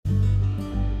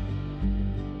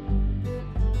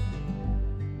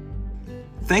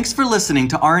Thanks for listening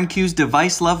to R&Q's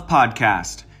Device Love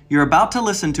podcast. You're about to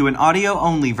listen to an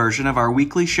audio-only version of our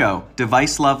weekly show,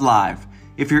 Device Love Live.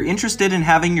 If you're interested in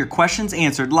having your questions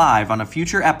answered live on a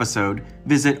future episode,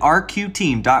 visit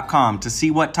rqteam.com to see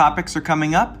what topics are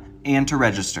coming up and to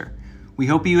register. We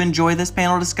hope you enjoy this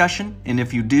panel discussion, and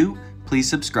if you do, please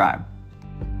subscribe.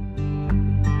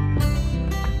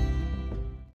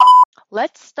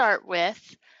 Let's start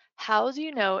with, how do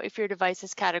you know if your device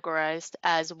is categorized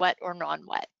as wet or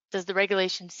non-wet? Does the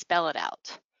regulation spell it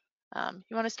out?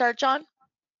 You want to start, John?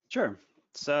 Sure.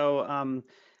 So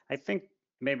I think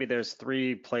maybe there's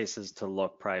three places to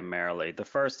look primarily. The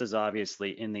first is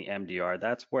obviously in the MDR.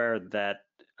 That's where that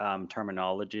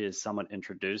terminology is somewhat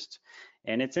introduced.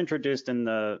 And it's introduced in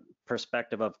the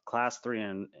perspective of class 3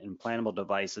 and implantable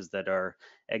devices that are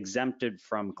exempted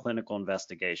from clinical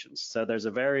investigations. So there's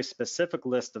a very specific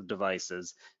list of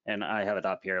devices, and I have it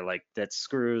up here, like that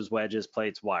screws, wedges,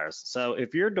 plates, wires. So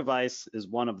if your device is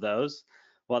one of those,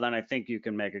 well, then I think you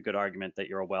can make a good argument that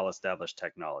you're a well-established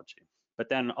technology. But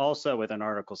then also within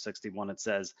Article 61, it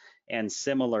says, and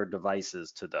similar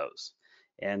devices to those.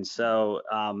 And so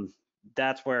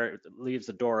that's where it leaves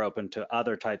the door open to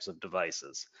other types of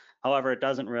devices. However, it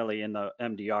doesn't really, in the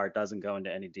MDR, it doesn't go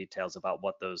into any details about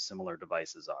what those similar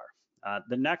devices are.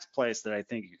 The next place that I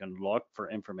think you can look for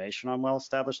information on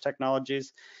well-established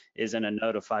technologies is in a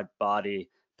notified body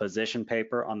position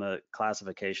paper on the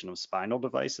classification of spinal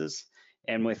devices.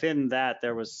 And within that,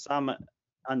 there was some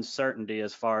uncertainty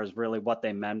as far as really what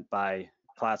they meant by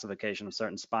classification of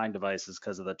certain spine devices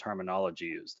because of the terminology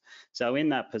used. So in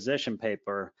that position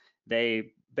paper,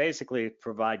 they basically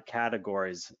provide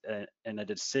categories in a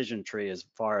decision tree as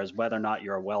far as whether or not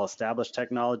you're a well-established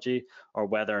technology or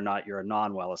whether or not you're a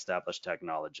non-well-established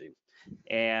technology.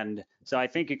 And so I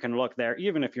think you can look there,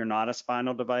 even if you're not a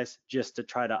spinal device, just to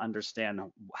try to understand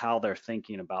how they're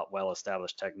thinking about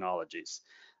well-established technologies.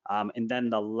 And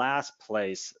then the last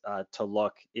place to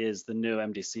look is the new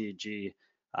MDCG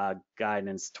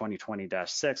guidance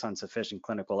 2020-6 on sufficient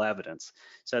clinical evidence.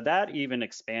 So that even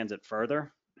expands it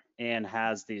further and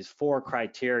has these 4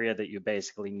 criteria that you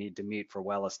basically need to meet for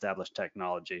well-established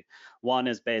technology. One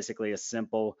is basically a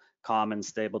simple, common,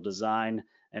 stable design,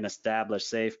 an established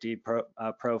safety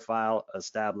profile,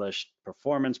 established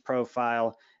performance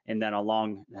profile, and then a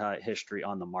long history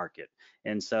on the market.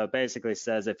 And so it basically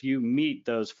says if you meet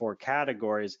those 4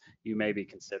 categories, you may be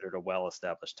considered a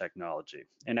well-established technology.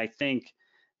 And I think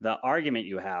the argument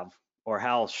you have, or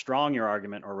how strong your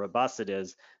argument or robust it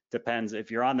is, depends. If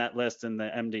you're on that list in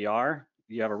the MDR,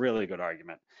 you have a really good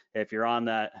argument. If you're on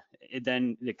that,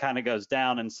 then it kind of goes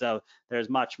down. And so there's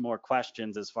much more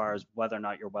questions as far as whether or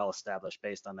not you're well established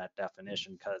based on that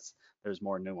definition, because there's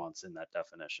more nuance in that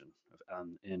definition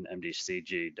in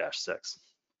MDCG-6.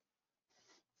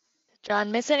 John,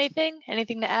 miss anything?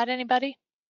 Anything to add, anybody?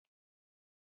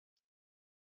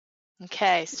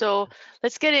 Okay, so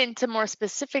let's get into more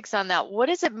specifics on that. What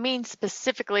does it mean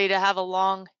specifically to have a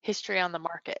long history on the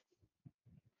market?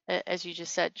 As you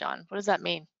just said, John, what does that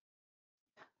mean?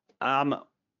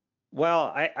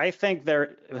 Well, I think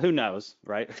who knows,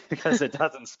 right? Because it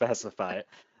doesn't specify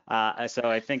it. So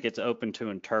I think it's open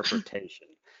to interpretation.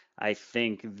 I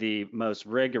think the most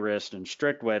rigorous and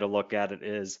strict way to look at it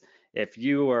is if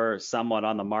you were somewhat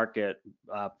on the market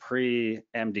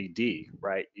pre-MDD,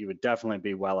 right, you would definitely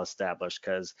be well established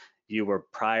because you were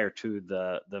prior to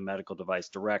the medical device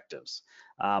directives.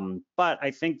 But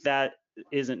I think that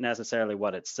isn't necessarily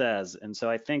what it says. And so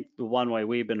I think the one way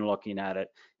we've been looking at it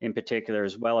in particular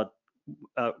is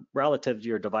relative to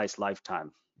your device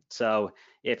lifetime. So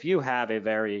if you have a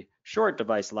very short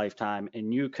device lifetime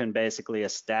and you can basically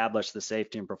establish the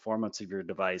safety and performance of your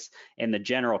device and the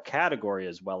general category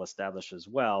is well established as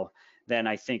well, then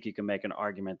I think you can make an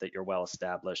argument that you're well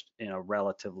established in a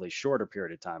relatively shorter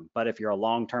period of time. But if you're a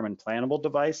long-term implantable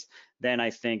device, then I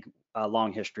think a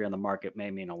long history on the market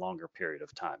may mean a longer period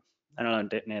of time. I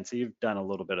don't know, Nancy, you've done a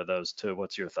little bit of those too.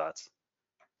 What's your thoughts?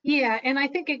 Yeah, and I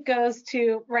think it goes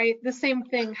to, right, the same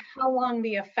thing, how long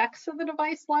the effects of the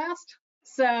device last.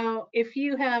 So if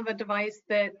you have a device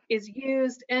that is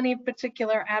used, any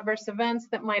particular adverse events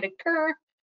that might occur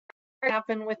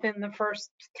happen within the first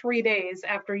 3 days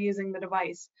after using the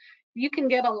device. You can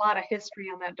get a lot of history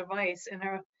on that device in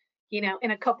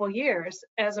a couple years,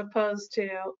 as opposed to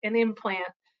an implant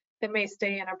that may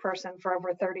stay in a person for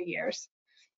over 30 years.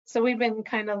 So we've been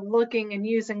kind of looking and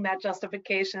using that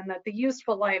justification that the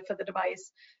useful life of the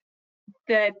device,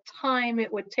 the time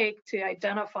it would take to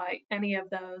identify any of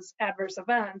those adverse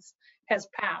events has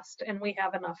passed, and we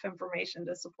have enough information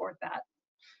to support that.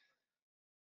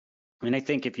 And I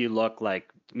think if you look like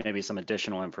maybe some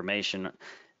additional information,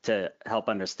 to help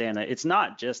understand that. It's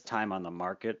not just time on the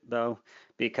market though,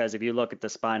 because if you look at the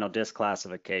spinal disc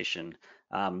classification,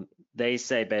 they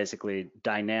say basically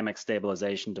dynamic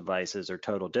stabilization devices or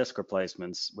total disc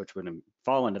replacements, which would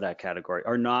fall into that category,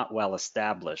 are not well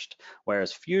established,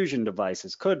 whereas fusion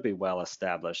devices could be well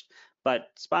established. But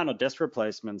spinal disc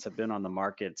replacements have been on the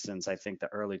market since I think the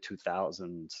early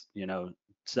 2000s,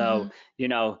 so,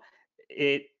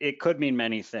 it could mean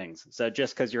many things. So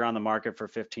just because you're on the market for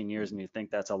 15 years and you think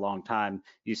that's a long time,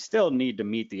 you still need to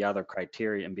meet the other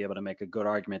criteria and be able to make a good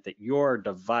argument that your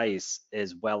device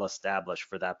is well established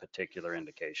for that particular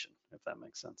indication, if that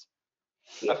makes sense.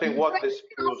 I think what this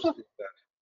proves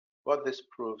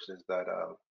is that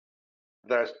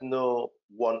there's no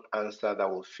one answer that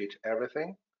will fit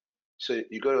everything. So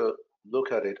you got to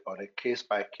look at it on a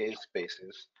case-by-case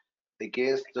basis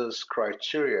against those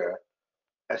criteria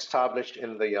established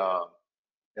in the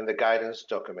guidance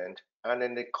document and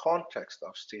in the context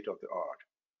of state of the art.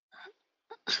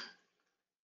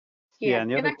 Yeah,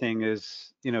 and the other thing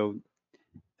is,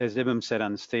 as Ibram said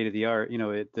on the state of the art,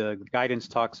 the guidance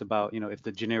talks about, if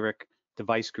the generic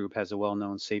device group has a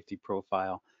well-known safety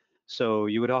profile. So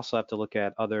you would also have to look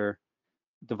at other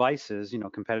devices,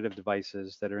 competitive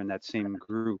devices that are in that same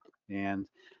group. And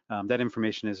that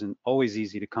information isn't always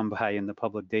easy to come by in the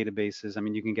public databases. I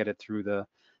mean, you can get it through the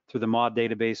MAUDE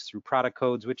database, through product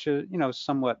codes, which are,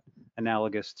 somewhat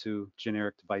analogous to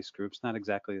generic device groups, not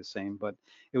exactly the same, but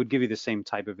it would give you the same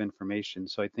type of information.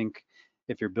 So I think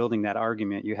if you're building that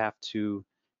argument, you have to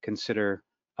consider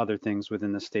other things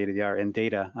within the state of the art and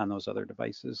data on those other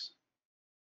devices.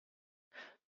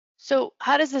 So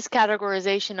how does this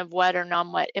categorization of wet or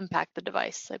non-wet impact the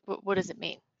device? Like, what does it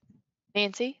mean?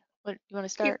 Nancy, what you want to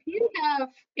start?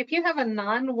 If you have a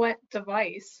non-wet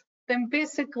device, then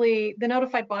basically the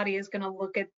notified body is going to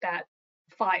look at that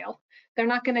file. They're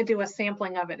not going to do a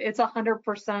sampling of it. It's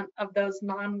 100% of those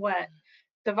non-wet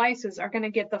devices are going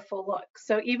to get the full look.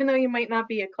 So even though you might not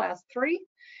be a class 3,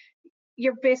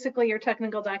 your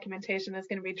technical documentation is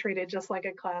going to be treated just like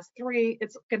a class 3.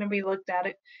 It's going to be looked at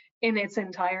it in its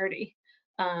entirety.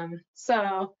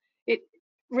 So it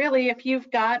really, if you've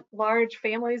got large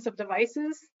families of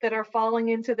devices that are falling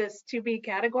into this 2B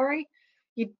category,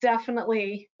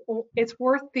 it's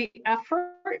worth the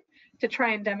effort to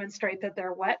try and demonstrate that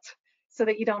they're wet so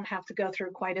that you don't have to go through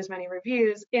quite as many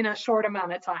reviews in a short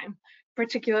amount of time,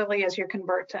 particularly as you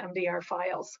convert to MDR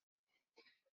files.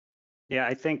 Yeah,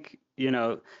 I think,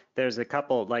 there's a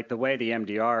couple, like the way the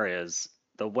MDR is,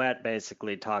 the wet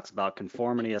basically talks about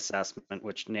conformity assessment,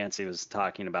 which Nancy was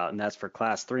talking about, and that's for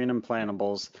class 3 and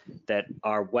implantables that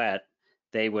are wet.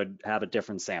 They would have a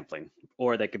different sampling,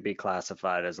 or they could be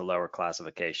classified as a lower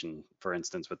classification, for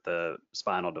instance, with the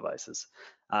spinal devices.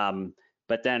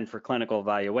 But then for clinical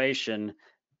evaluation,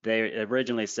 they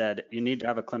originally said you need to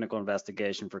have a clinical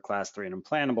investigation for class 3 and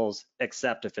implantables,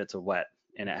 except if it's a wet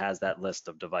and it has that list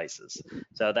of devices.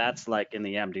 So that's like in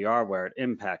the MDR where it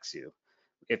impacts you.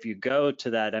 If you go to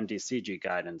that MDCG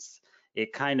guidance,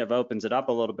 it kind of opens it up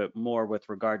a little bit more with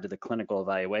regard to the clinical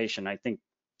evaluation. I think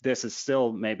this is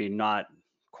still maybe not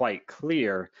quite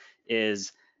clear,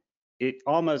 is it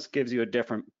almost gives you a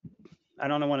different, I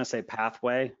don't want to say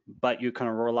pathway, but you can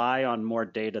rely on more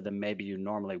data than maybe you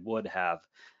normally would have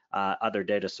other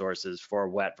data sources for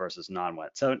wet versus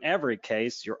non-wet. So in every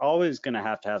case, you're always going to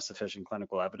have sufficient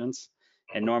clinical evidence.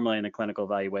 And normally in a clinical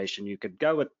evaluation, you could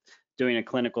go with doing a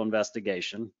clinical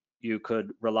investigation. You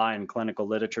could rely on clinical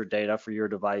literature data for your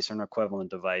device or an equivalent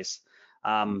device.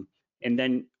 And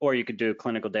then, or you could do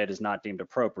clinical data is not deemed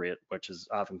appropriate, which is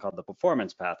often called the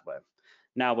performance pathway.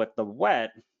 Now with the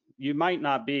wet, you might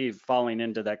not be falling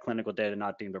into that clinical data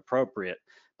not deemed appropriate,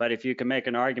 but if you can make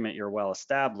an argument you're well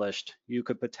established, you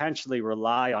could potentially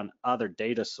rely on other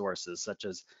data sources such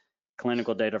as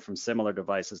clinical data from similar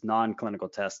devices, non-clinical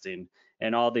testing,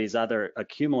 and all these other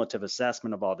accumulative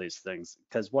assessment of all these things.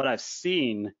 Because what I've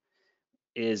seen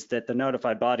is that the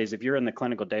notified bodies, if you're in the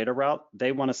clinical data route,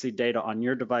 they want to see data on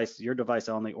your device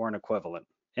only, or an equivalent.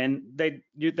 And they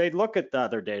look at the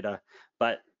other data,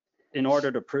 but in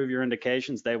order to prove your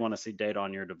indications, they want to see data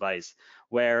on your device.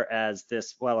 Whereas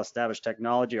this well-established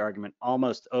technology argument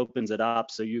almost opens it up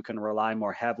so you can rely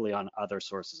more heavily on other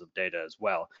sources of data as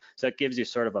well. So it gives you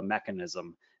sort of a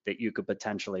mechanism that you could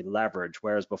potentially leverage,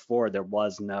 whereas before there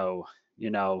was no,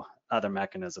 other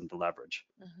mechanism to leverage.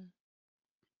 Mm-hmm.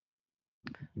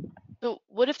 So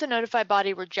what if the notified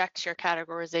body rejects your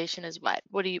categorization as wet?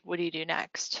 What do you do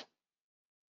next?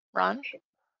 Ron,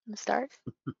 start?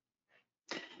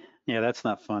 Yeah, that's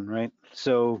not fun, right?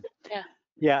 So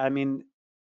yeah, I mean,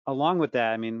 along with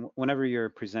that, I mean, whenever you're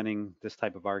presenting this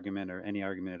type of argument or any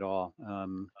argument at all,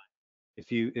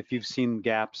 if you've seen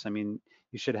gaps, I mean,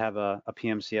 you should have a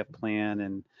PMCF plan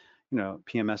and, you know,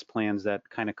 PMS plans that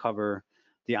kind of cover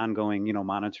the ongoing, you know,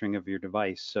 monitoring of your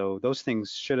device. So those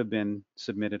things should have been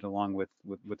submitted along with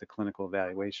the clinical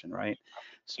evaluation, right?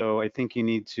 So I think you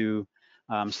need to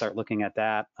start looking at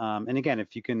that. And again,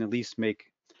 if you can at least make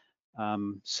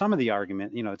some of the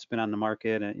argument, you know, it's been on the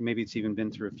market and maybe it's even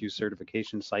been through a few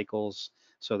certification cycles.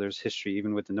 So there's history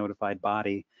even with the notified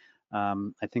body.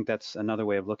 I think that's another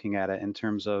way of looking at it in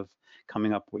terms of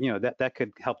coming up with, you know, that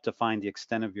could help define the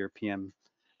extent of your PMS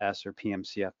or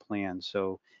PMCF plan.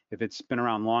 So if it's been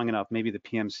around long enough, maybe the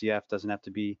PMCF doesn't have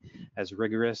to be as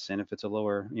rigorous, and if it's a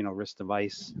lower, you know, risk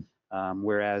device,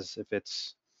 whereas if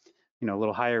it's, you know, a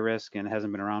little higher risk and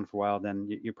hasn't been around for a while, then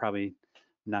you're probably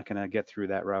not going to get through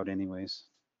that route anyways.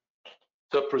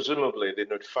 So presumably the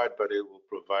notified body will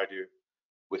provide you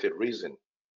with a reason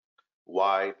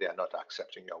why they are not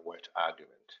accepting your wet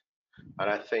argument. And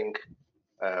I think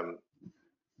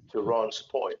to Ron's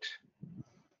point,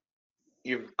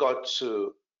 you've got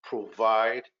to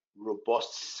provide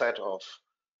robust set of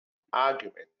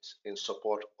arguments in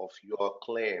support of your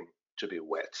claim to be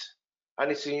wet.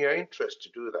 And it's in your interest to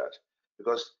do that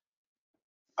because,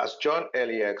 as John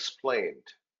earlier explained,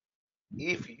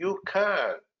 if you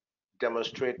can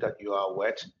demonstrate that you are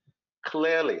wet,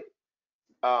 clearly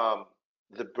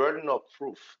the burden of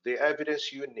proof, the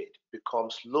evidence you need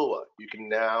becomes lower. You can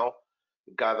now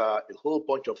gather a whole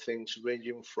bunch of things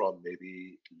ranging from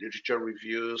maybe literature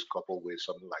reviews coupled with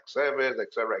something like surveys,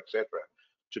 et cetera,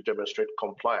 to demonstrate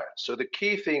compliance. So the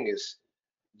key thing is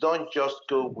don't just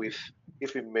go with,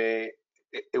 if you may,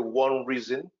 a one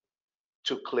reason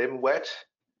to claim wet.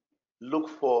 Look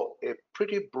for a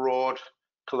pretty broad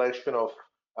collection of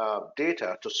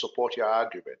data to support your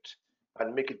argument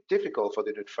and make it difficult for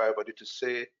the notified body to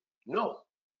say no.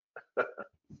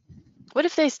 What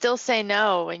if they still say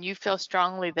no and you feel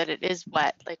strongly that it is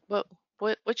wet? Like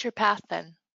what's your path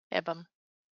then, Ibam?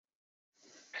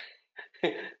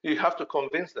 You have to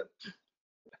convince them.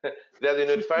 They're the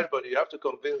notified body, you have to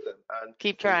convince them. And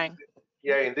keep trying.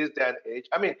 Yeah, in this day and age.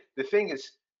 I mean, the thing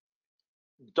is,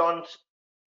 don't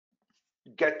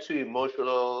get too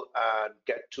emotional and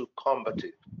get too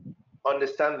combative.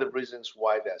 Understand the reasons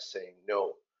why they're saying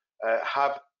no.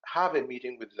 Have a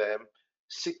meeting with them,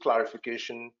 seek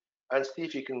clarification, and see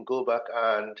if you can go back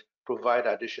and provide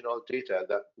additional data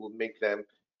that will make them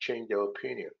change their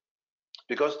opinion.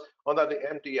 Because under the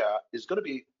MDR, it's going to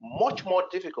be much more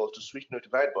difficult to switch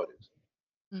notified bodies.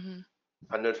 Mm-hmm.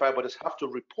 And notified bodies have to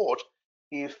report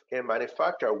if a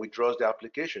manufacturer withdraws the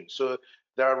application. So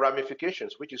there are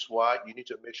ramifications, which is why you need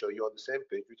to make sure you're on the same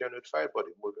page with your notified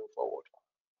body moving forward.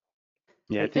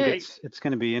 Yeah, I think it's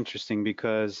going to be interesting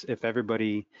because if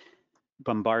everybody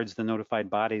bombards the notified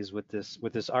bodies with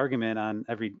this argument on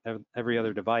every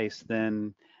other device,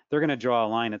 then they're going to draw a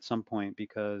line at some point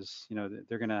because, you know,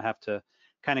 they're going to have to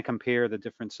kind of compare the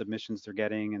different submissions they're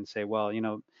getting and say, well, you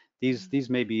know, these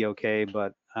may be okay,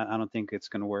 but I don't think it's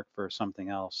going to work for something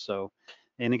else. So,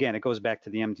 and again, it goes back to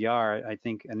the MDR. I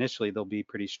think initially they'll be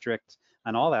pretty strict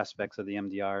on all aspects of the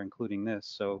MDR, including this.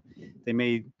 So they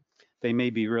may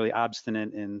be really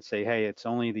obstinate and say, hey, it's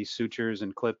only these sutures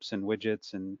and clips and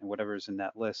widgets and whatever's in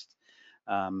that list.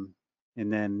 And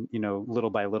then, you know,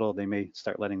 little by little, they may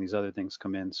start letting these other things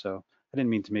come in. So I didn't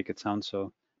mean to make it sound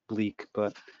so bleak,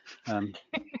 but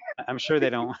I'm sure they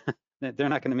don't, they're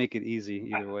not going to make it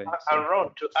easy either way. So. And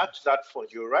Ron, to add to that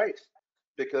point, you're right,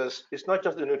 because it's not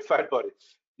just the notified body.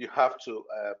 You have to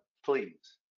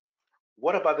please.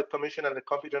 What about the commission and the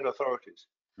competent authorities?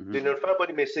 Mm-hmm. The notified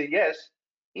body may say yes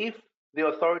if the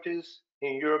authorities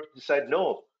in Europe decide,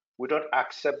 no, we don't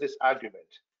accept this argument,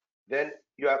 then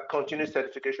your continued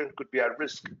certification could be at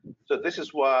risk. So this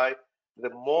is why the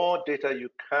more data you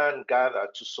can gather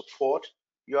to support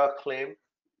your claim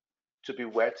to be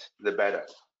wet, the better.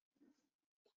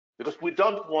 Because we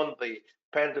don't want the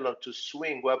pendulum to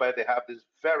swing whereby they have this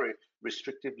very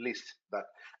restrictive list that,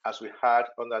 as we had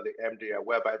under the MDR,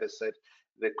 whereby they said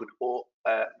they could all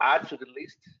add to the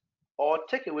list or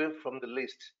take away from the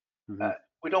list. Mm-hmm.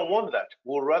 We don't want that.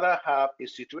 We'll rather have a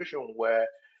situation where,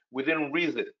 within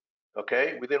reason,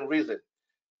 okay, within reason,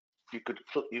 you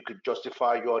could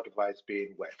justify your device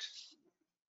being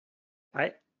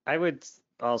wet. I would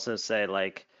also say,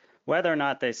 like, whether or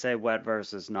not they say wet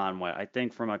versus non-wet, I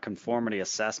think from a conformity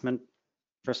assessment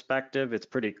perspective, it's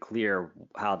pretty clear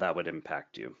how that would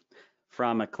impact you.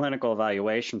 From a clinical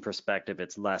evaluation perspective,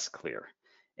 it's less clear.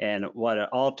 And what it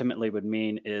ultimately would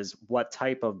mean is what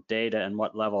type of data and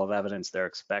what level of evidence they're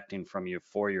expecting from you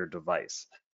for your device.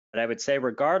 But I would say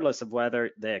regardless of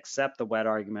whether they accept the wet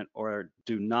argument or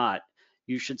do not,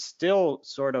 you should still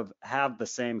sort of have the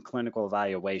same clinical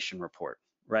evaluation report,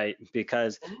 right?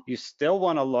 Because you still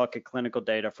want to look at clinical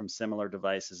data from similar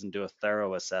devices and do a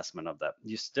thorough assessment of that.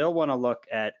 You still want to look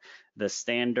at the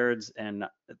standards and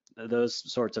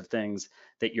those sorts of things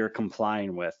that you're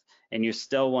complying with. And you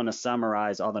still want to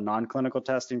summarize all the non-clinical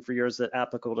testing for yours that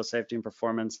applicable to safety and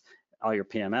performance, all your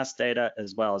PMS data,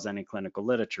 as well as any clinical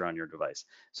literature on your device.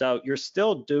 So you're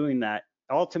still doing that.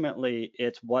 Ultimately,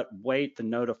 it's what weight the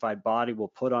notified body will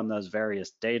put on those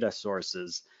various data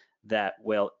sources that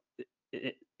will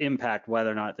impact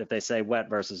whether or not, if they say wet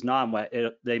versus non-wet,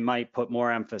 they might put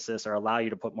more emphasis or allow you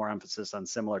to put more emphasis on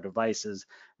similar devices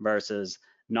versus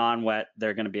non-wet,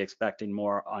 they're going to be expecting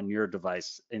more on your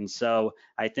device. And so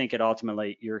I think it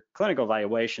ultimately, your clinical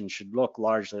evaluation should look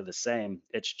largely the same.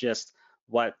 It's just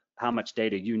how much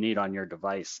data you need on your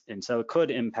device. And so it could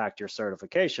impact your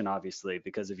certification, obviously,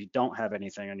 because if you don't have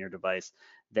anything on your device,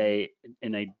 they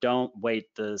don't weight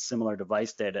the similar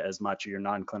device data as much, or your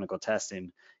non-clinical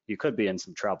testing, you could be in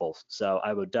some trouble. So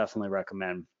I would definitely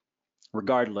recommend,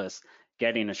 regardless,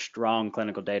 getting a strong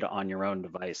clinical data on your own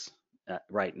device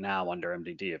right now under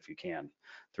MDD if you can,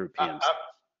 through PMC.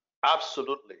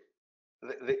 Absolutely.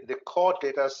 The core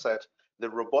data set, the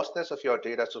robustness of your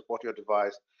data to support your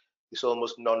device is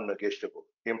almost non-negotiable.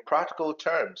 In practical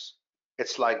terms,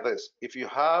 it's like this. If you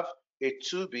have a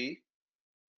 2B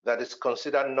that is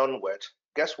considered non-wet,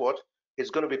 guess what? It's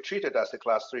going to be treated as a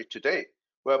class 3 today,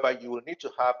 whereby you will need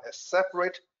to have a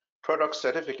separate product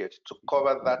certificate to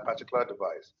cover that particular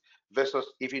device. Versus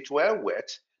if it were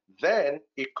wet, then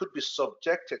it could be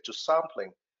subjected to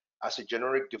sampling as a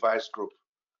generic device group,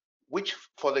 which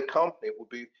for the company would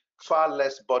be far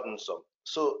less burdensome.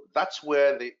 So that's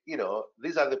where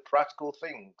these are the practical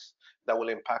things that will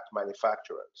impact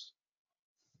manufacturers.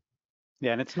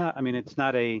 Yeah, and it's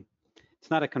not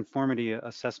a conformity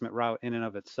assessment route in and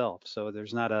of itself. So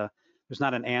there's not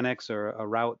an annex or a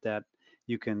route that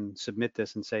you can submit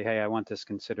this and say, hey, I want this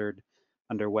considered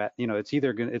under wet.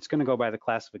 It's going to go by the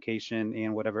classification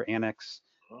and whatever annex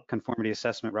conformity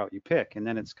assessment route you pick, and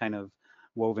then it's kind of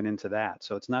woven into that.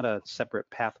 So it's not a separate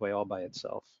pathway all by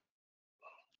itself.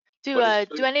 Do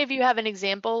any of you have an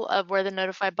example of where the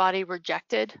notified body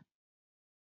rejected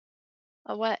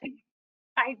a wet?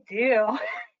 I do.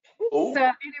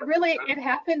 So it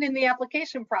happened in the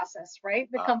application process, right?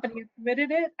 The company submitted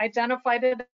it, identified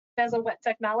it as a wet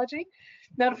technology.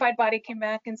 Notified body came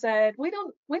back and said, we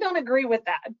don't agree with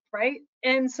that, right?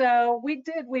 And so we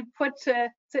put to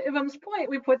Ibham's point,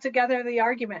 we put together the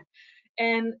argument.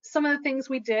 And some of the things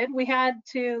we did, we had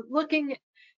to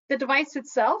the device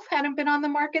itself hadn't been on the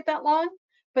market that long,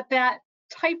 but that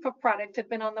type of product had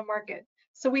been on the market.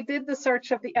 So we did the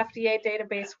search of the FDA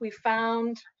database. We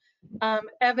found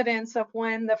evidence of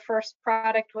when the first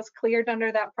product was cleared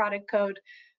under that product code.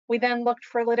 We then looked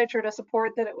for literature to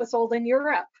support that it was sold in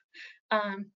Europe.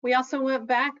 We also went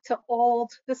back to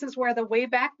this is where the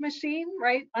Wayback Machine,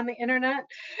 right, on the internet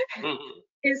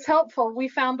is helpful. We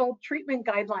found old treatment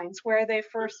guidelines where they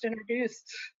first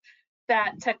introduced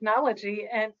that technology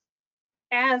and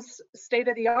as state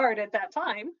of the art at that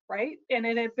time, right? And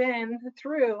it had been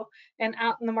through and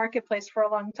out in the marketplace for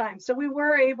a long time. So we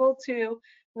were able to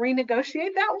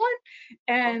renegotiate that one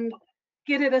and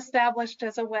get it established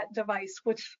as a wet device,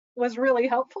 which was really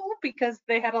helpful because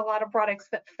they had a lot of products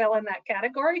that fell in that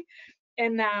category.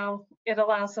 And now it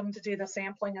allows them to do the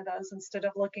sampling of those instead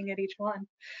of looking at each one.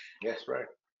 Yes, right.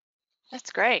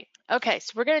 That's great. Okay,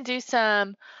 so we're going to do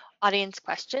some audience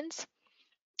questions.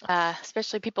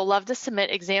 Especially people love to submit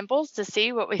examples to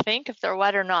see what we think, if they're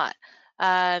wet or not.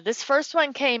 This first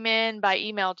one came in by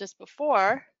email just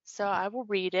before, so I will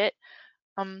read it.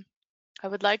 I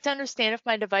would like to understand if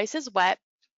my device is wet.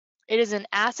 It is an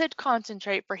acid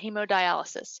concentrate for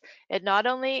hemodialysis. It not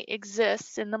only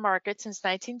exists in the market since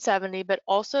 1970, but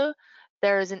also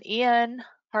there is an EN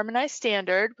harmonized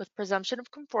standard with presumption of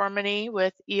conformity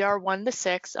with ER 1 to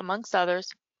 6, amongst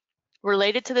others.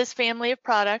 Related to this family of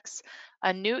products,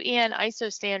 a new EN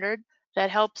ISO standard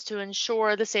that helps to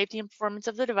ensure the safety and performance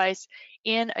of the device,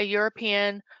 and a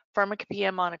European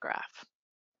Pharmacopoeia monograph.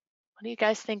 What do you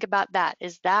guys think about that?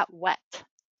 Is that wet?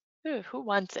 Ooh, who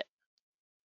wants it?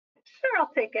 Sure,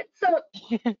 I'll take it. So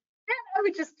I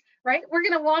would just, right, we're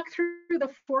going to walk through the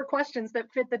 4 questions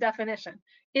that fit the definition.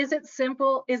 Is it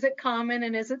simple? Is it common?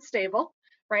 And is it stable?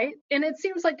 Right? And it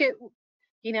seems like it,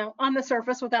 on the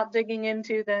surface, without digging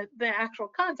into the actual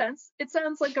contents, it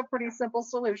sounds like a pretty simple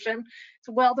solution. It's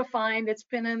well defined. It's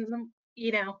been in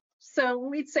the, so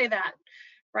we'd say that,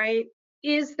 right?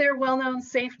 Is there well-known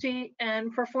safety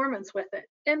and performance with it?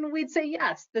 And we'd say,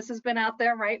 yes, this has been out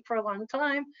there, right, for a long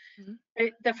time.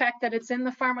 The fact that it's in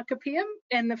the pharmacopoeia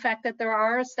and the fact that there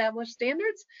are established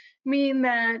standards mean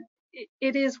that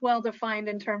it is well defined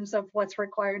in terms of what's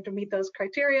required to meet those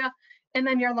criteria. And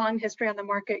then your long history on the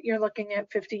market, you're looking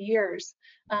at 50 years.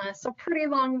 So pretty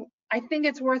long. I think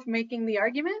it's worth making the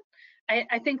argument.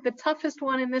 I think the toughest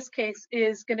one in this case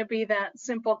is going to be that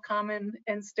simple, common,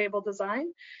 and stable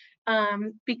design.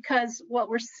 Because what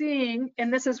we're seeing,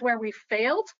 and this is where we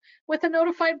failed with a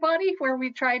notified body, where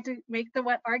we tried to make the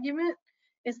wet argument,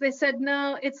 is they said,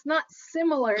 no, it's not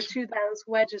similar to those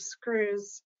wedges,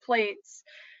 screws, plates,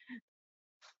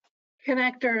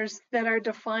 connectors that are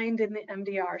defined in the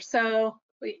MDR. So,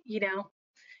 you know,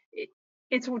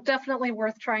 it's definitely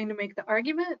worth trying to make the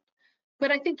argument. But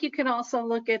I think you can also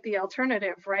look at the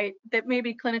alternative, right? That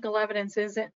maybe clinical evidence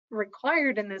isn't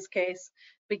required in this case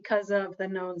because of the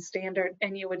known standard,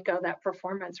 and you would go that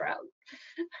performance route.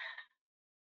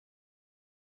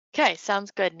 Okay,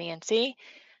 sounds good, Nancy.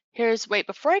 Wait,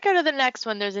 before I go to the next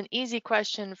one, there's an easy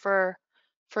question for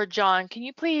John. Can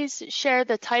you please share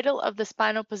the title of the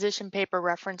spinal position paper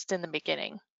referenced in the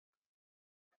beginning?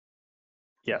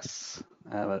 Yes,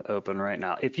 I have it open right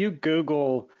now. If you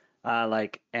Google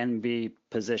like NB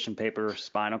position paper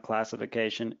spinal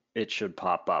classification, it should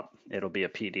pop up. It'll be a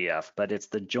PDF, but it's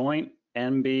the joint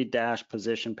NB-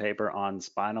 position paper on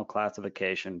spinal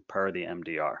classification per the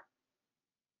MDR.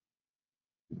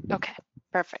 Okay,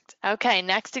 perfect. Okay,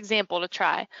 next example to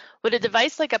try. Would a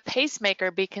device like a pacemaker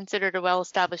be considered a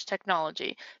well-established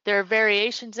technology? There are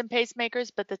variations in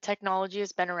pacemakers, but the technology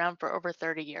has been around for over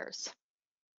 30 years.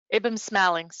 Ibham's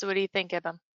smiling, so what do you think,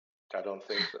 Ibham? I don't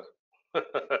think so.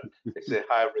 It's a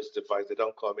high-risk device. They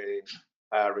don't come in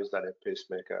higher risk than a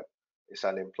pacemaker. It's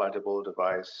an implantable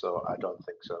device, so I don't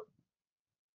think so.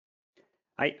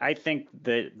 I think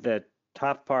the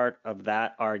tough part of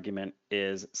that argument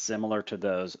is similar to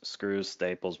those screws,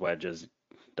 staples, wedges, ...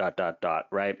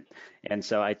 right? And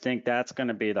so I think that's going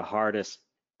to be the hardest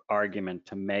argument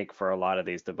to make for a lot of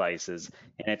these devices.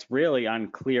 And it's really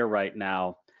unclear right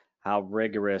now how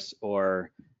rigorous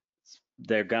or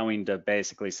they're going to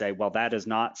basically say, well, that is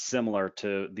not similar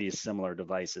to these similar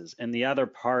devices. And the other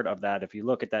part of that, if you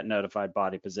look at that notified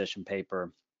body position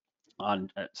paper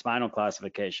on spinal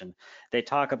classification, they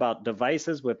talk about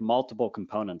devices with multiple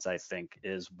components, I think,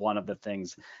 is one of the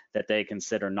things that they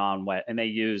consider non-wet, and they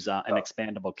use an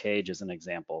expandable cage as an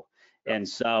example. And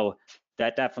so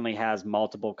that definitely has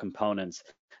multiple components.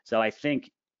 So I think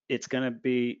it's going to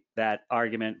be that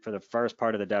argument for the first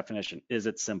part of the definition. Is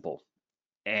it simple?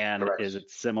 And Correct. Is it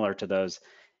similar to those?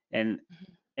 And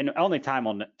only time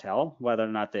will tell whether or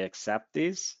not they accept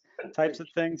these types of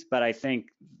things, but I think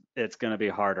it's going to be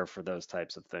harder for those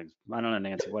types of things. I don't know,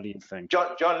 Nancy, what do you think?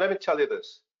 John, let me tell you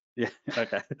this. Yeah,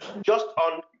 okay. Just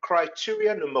on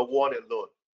criteria number one alone,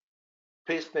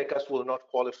 pacemakers will not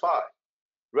qualify.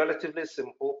 Relatively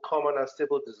simple, common and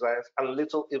stable designs and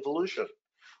little evolution.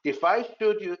 If I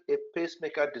showed you a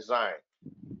pacemaker design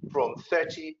from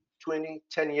 30, 20,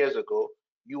 10 years ago,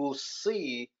 you will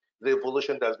see the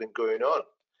evolution that's been going on.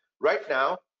 Right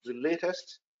now, the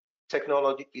latest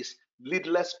technology is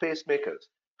leadless pacemakers.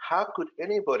 How could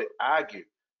anybody argue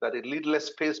that a leadless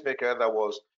pacemaker that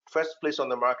was first placed on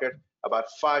the market about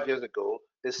 5 years ago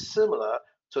is similar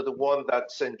to the one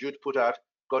that St. Jude put out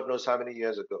God knows how many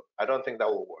years ago? I don't think that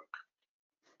will work.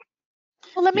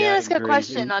 Well, let me ask a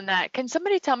question on that. Can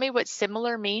somebody tell me what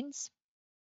similar means?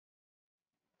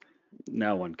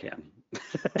 No one can.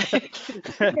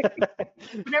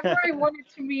 Whatever I want it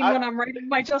to mean when I'm writing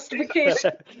my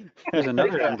justification. There's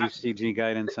another MDCG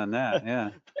guidance on that,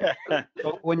 yeah. But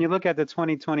when you look at the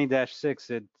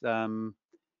 2020-6, it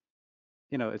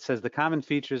you know, it says the common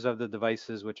features of the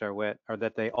devices which are wet are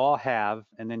that they all have,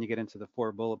 and then you get into the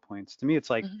 4 bullet points. To me, it's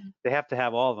like they have to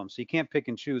have all of them. So you can't pick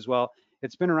and choose. Well,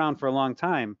 it's been around for a long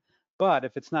time, but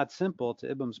if it's not simple, to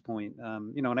Ibham's point,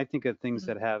 you know, and I think of things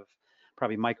that have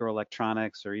probably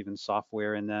microelectronics or even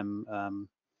software in them,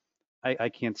 I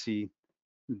can't see,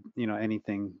 you know,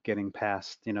 anything getting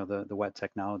past, you know, the wet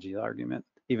technology argument,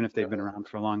 even if they've been around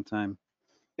for a long time.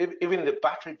 Even the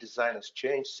battery design has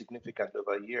changed significantly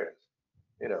over years,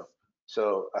 you know.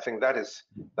 So I think that is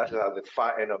at the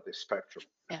far end of the spectrum.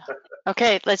 Yeah.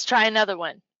 Okay, let's try another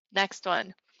one. Next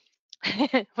one.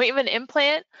 We have an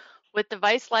implant with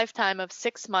device lifetime of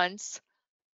 6 months,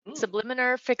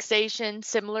 subliminar fixation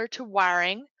similar to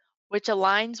wiring, which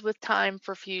aligns with time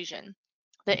for fusion.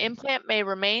 The implant may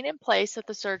remain in place at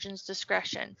the surgeon's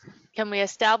discretion. Can we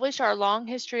establish our long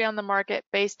history on the market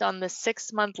based on the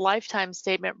 6-month lifetime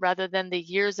statement rather than the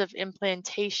years of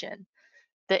implantation?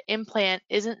 The implant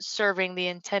isn't serving the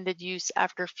intended use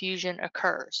after fusion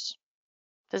occurs.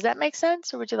 Does that make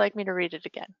sense, or would you like me to read it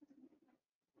again?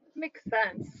 Makes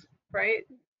sense, right?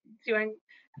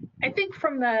 I think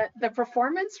from the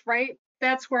performance, right?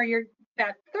 That's where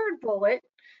that third bullet,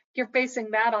 you're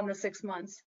basing that on the 6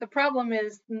 months. The problem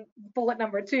is bullet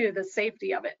number 2, the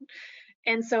safety of it.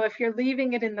 And so if you're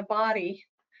leaving it in the body,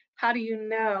 how do you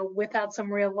know without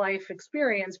some real life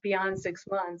experience beyond 6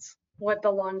 months what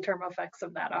the long-term effects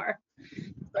of that are?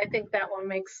 So I think that one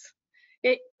makes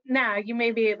it. Now you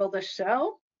may be able to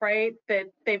show, right, that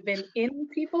they've been in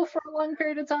people for a long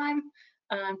period of time,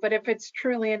 but if it's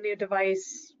truly a new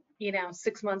device,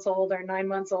 6 months old or 9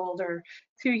 months old or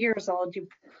 2 years old, you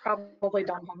probably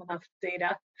don't have enough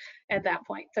data at that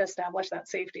point to establish that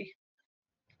safety.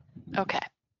 Okay.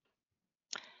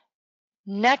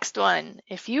 Next one,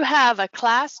 if you have a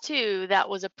class 2 that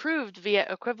was approved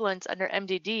via equivalence under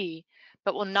MDD,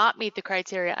 but will not meet the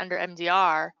criteria under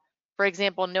MDR, for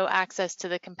example, no access to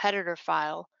the competitor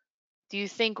file, do you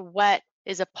think WET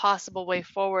is a possible way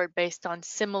forward based on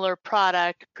similar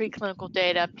product, preclinical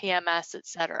data, PMS,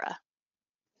 etc.?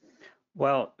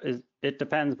 Well, it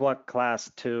depends what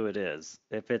class 2 it is.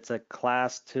 If it's a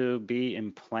class 2B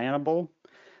implantable,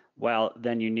 well,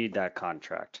 then you need that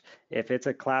contract. If it's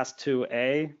a class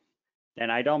 2A, then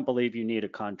I don't believe you need a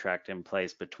contract in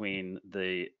place between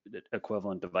the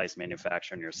equivalent device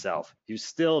manufacturer and yourself. You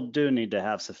still do need to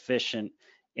have sufficient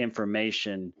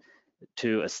information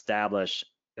to establish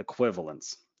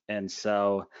equivalence. And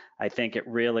so I think it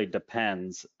really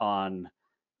depends on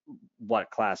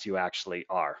what class you actually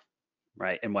are,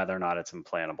 right? And whether or not it's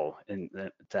implantable and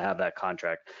to have that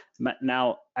contract.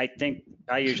 Now, I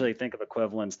usually think of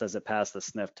equivalence, does it pass the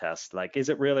sniff test? Like, is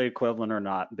it really equivalent or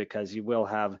not? Because you will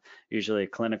have usually a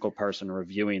clinical person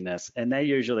reviewing this, and they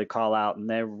usually call out, and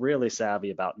they're really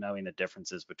savvy about knowing the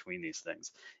differences between these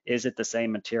things. Is it the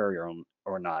same material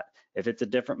or not? If it's a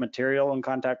different material in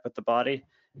contact with the body,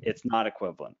 it's not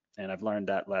equivalent. And I've learned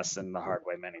that lesson the hard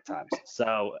way many times.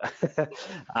 So,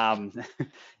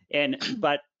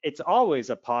 but it's always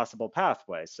a possible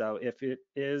pathway. So if it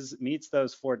meets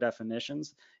those 4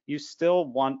 definitions, you still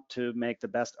want to make the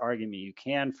best argument you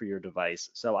can for your device.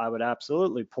 So I would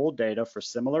absolutely pull data for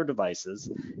similar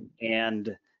devices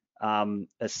and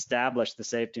establish the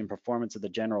safety and performance of the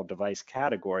general device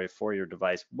category for your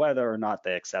device, whether or not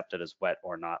they accept it as wet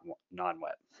or not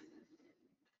non-wet.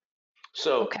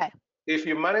 So okay. If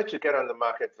you manage to get on the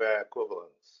market via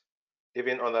equivalence,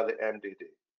 even under the MDD,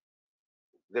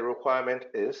 the requirement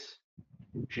is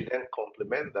you then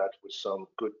complement that with some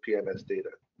good PMS data,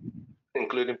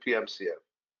 including PMCF.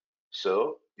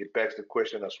 So it begs the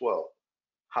question as well,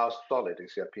 how solid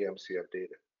is your PMCF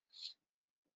data?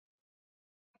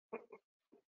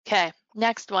 Okay,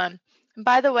 next one. And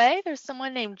by the way, there's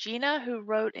someone named Gina who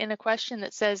wrote in a question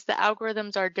that says the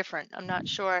algorithms are different. I'm not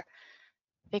sure.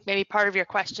 I think maybe part of your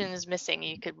question is missing.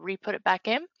 You could re-put it back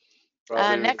in.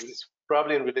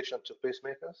 Probably in relation to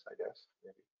pacemakers, I guess.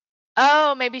 Maybe.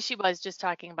 Oh, maybe she was just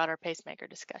talking about our pacemaker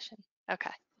discussion.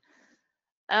 Okay.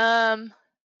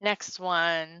 Next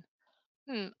one.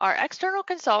 Our external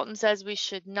consultant says we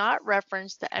should not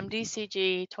reference the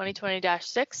MDCG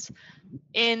 2020-6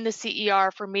 in the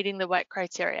CER for meeting the WET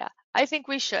criteria. I think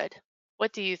we should.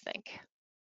 What do you think?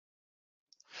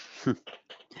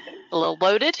 A little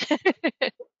loaded.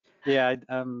 Yeah,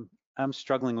 I'm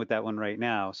struggling with that one right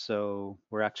now. So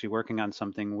we're actually working on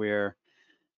something where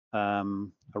a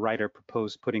writer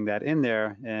proposed putting that in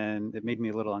there, and it made me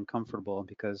a little uncomfortable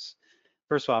because,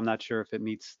 first of all, I'm not sure if it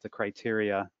meets the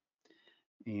criteria,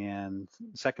 and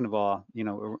second of all,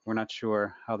 we're not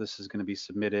sure how this is going to be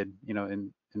submitted,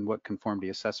 in what conformity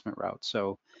assessment route.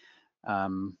 So,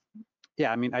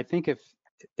 yeah, I mean, I think if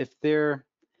they're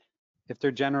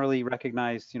generally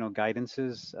recognized,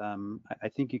 guidances, I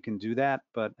think you can do that.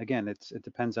 But again, it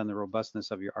depends on the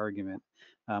robustness of your argument.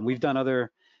 We've done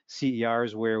other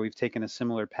CERs where we've taken a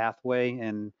similar pathway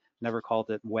and never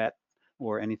called it wet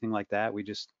or anything like that. We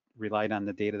just relied on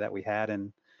the data that we had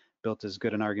and built as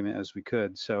good an argument as we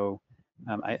could. So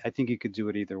I think you could do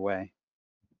it either way.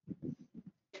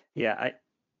 Yeah,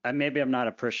 I maybe I'm not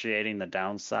appreciating the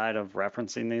downside of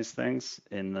referencing these things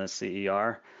in the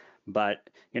CER. But,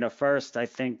 first, I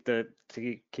think that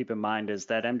to keep in mind is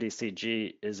that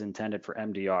MDCG is intended for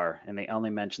MDR, and they only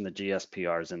mention the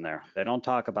GSPRs in there. They don't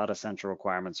talk about essential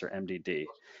requirements or MDD.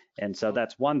 And so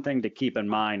that's one thing to keep in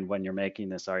mind when you're making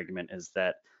this argument, is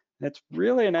that it's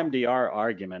really an MDR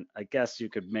argument. I guess you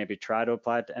could maybe try to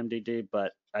apply it to MDD,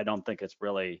 but I don't think it's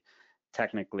really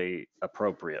technically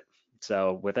appropriate.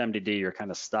 So with MDD, you're kind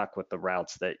of stuck with the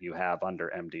routes that you have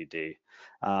under MDD.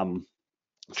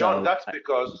 John, that's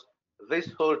because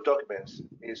this whole document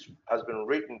has been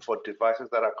written for devices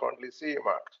that are currently CE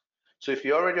marked. So if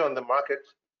you're already on the market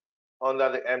under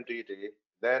the MDD,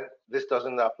 then this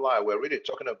doesn't apply. We're really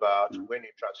talking about when you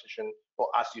transition or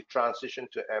as you transition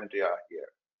to MDR here.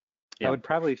 I would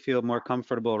probably feel more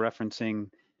comfortable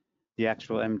referencing the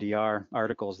actual MDR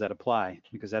articles that apply,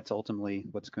 because that's ultimately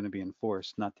what's going to be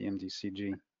enforced, not the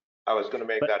MDCG. I was going to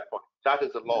make that point. That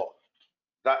is the law.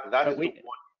 That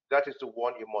is the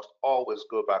one you must always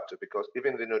go back to, because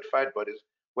even the notified bodies,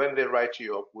 when they write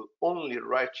you up, will only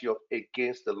write you up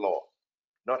against the law,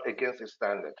 not against the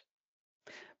standard.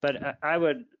 But I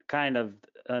would kind of,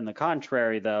 on the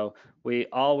contrary though, we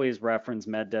always reference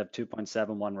MedDev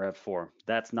 2.71 Rev 4.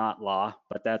 That's not law,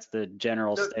 but that's the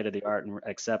general state of the art and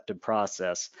accepted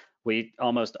process. We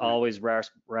almost always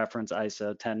reference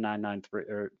ISO 10993,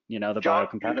 or the John,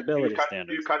 biocompatibility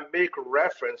standards. You can make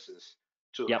references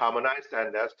to harmonized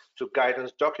standards, to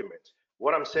guidance documents.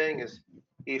 What I'm saying is,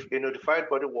 if a notified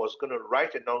body was going to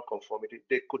write a non-conformity,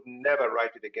 they could never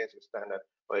write it against a standard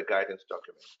or a guidance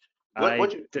document. I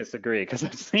disagree, because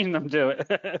I've seen them do it.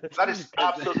 That is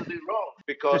absolutely wrong,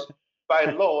 because by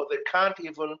law, they can't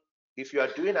even, if you are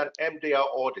doing an MDR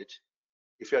audit,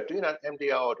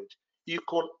 you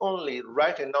can only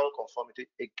write a non-conformity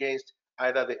against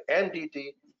either the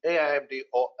MDD, AIMD,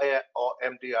 or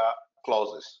MDR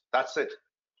clauses. That's it.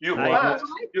 You can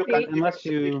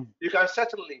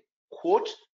certainly quote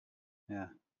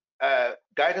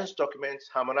guidance documents,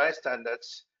 harmonized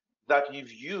standards that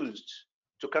you've used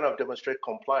to kind of demonstrate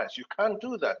compliance. You can't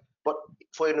do that. But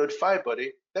for a notified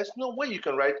body, there's no way you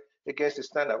can write against the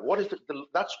standard. What is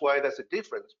that's why there's a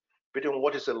difference between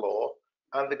what is a law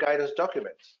and the guidance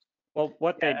documents. Well,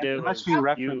 what they do unless you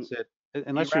reference it,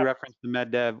 unless you reference the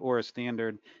MedDev or a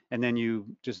standard, and then you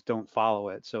just don't follow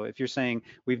it. So if you're saying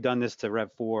we've done this to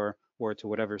Rev 4 or to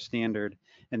whatever standard,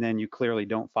 and then you clearly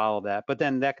don't follow that, but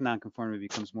then that nonconformity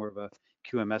becomes more of a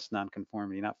QMS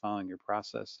nonconformity, not following your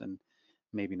process, and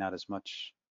maybe not as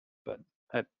much, but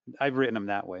I've written them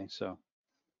that way. So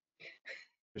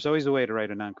there's always a way to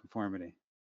write a nonconformity.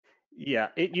 Yeah,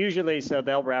 it usually, so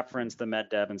they'll reference the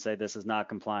MedDev and say this is not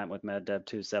compliant with MedDev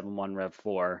 271 Rev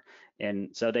 4. And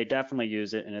so they definitely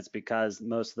use it, and it's because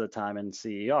most of the time in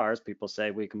CERs, people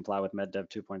say we comply with MedDev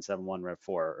 2.71 Rev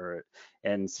 4.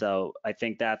 And so I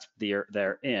think that's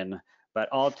they're in, but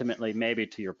ultimately, maybe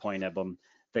to your point, Ibum,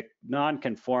 the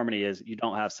non-conformity is you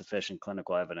don't have sufficient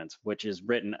clinical evidence, which is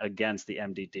written against the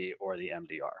MDD or the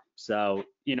MDR. So,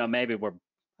 maybe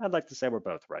I'd like to say we're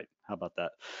both right. How about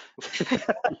that? That's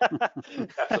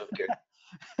okay.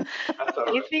 That's all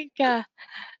right.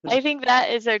 I think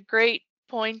that is a great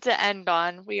point to end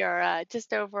on. We are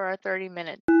just over our 30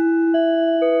 minutes.